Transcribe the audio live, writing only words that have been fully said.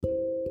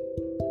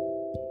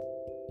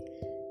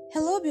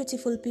Hello,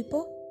 beautiful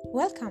people.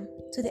 Welcome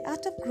to the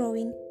Art of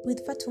Growing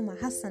with Fatuma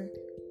Hassan.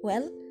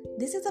 Well,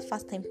 this is a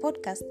first-time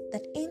podcast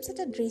that aims at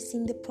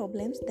addressing the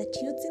problems that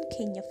youths in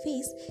Kenya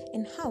face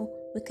and how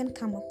we can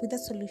come up with a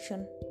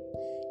solution.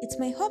 It's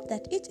my hope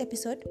that each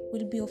episode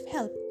will be of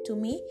help to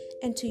me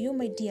and to you,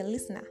 my dear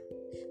listener.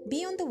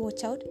 Be on the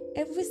watch out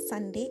every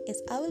Sunday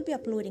as I will be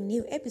uploading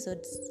new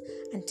episodes.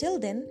 Until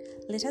then,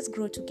 let us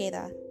grow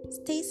together.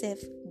 Stay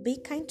safe, be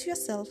kind to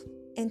yourself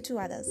and to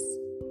others.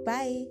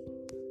 Bye.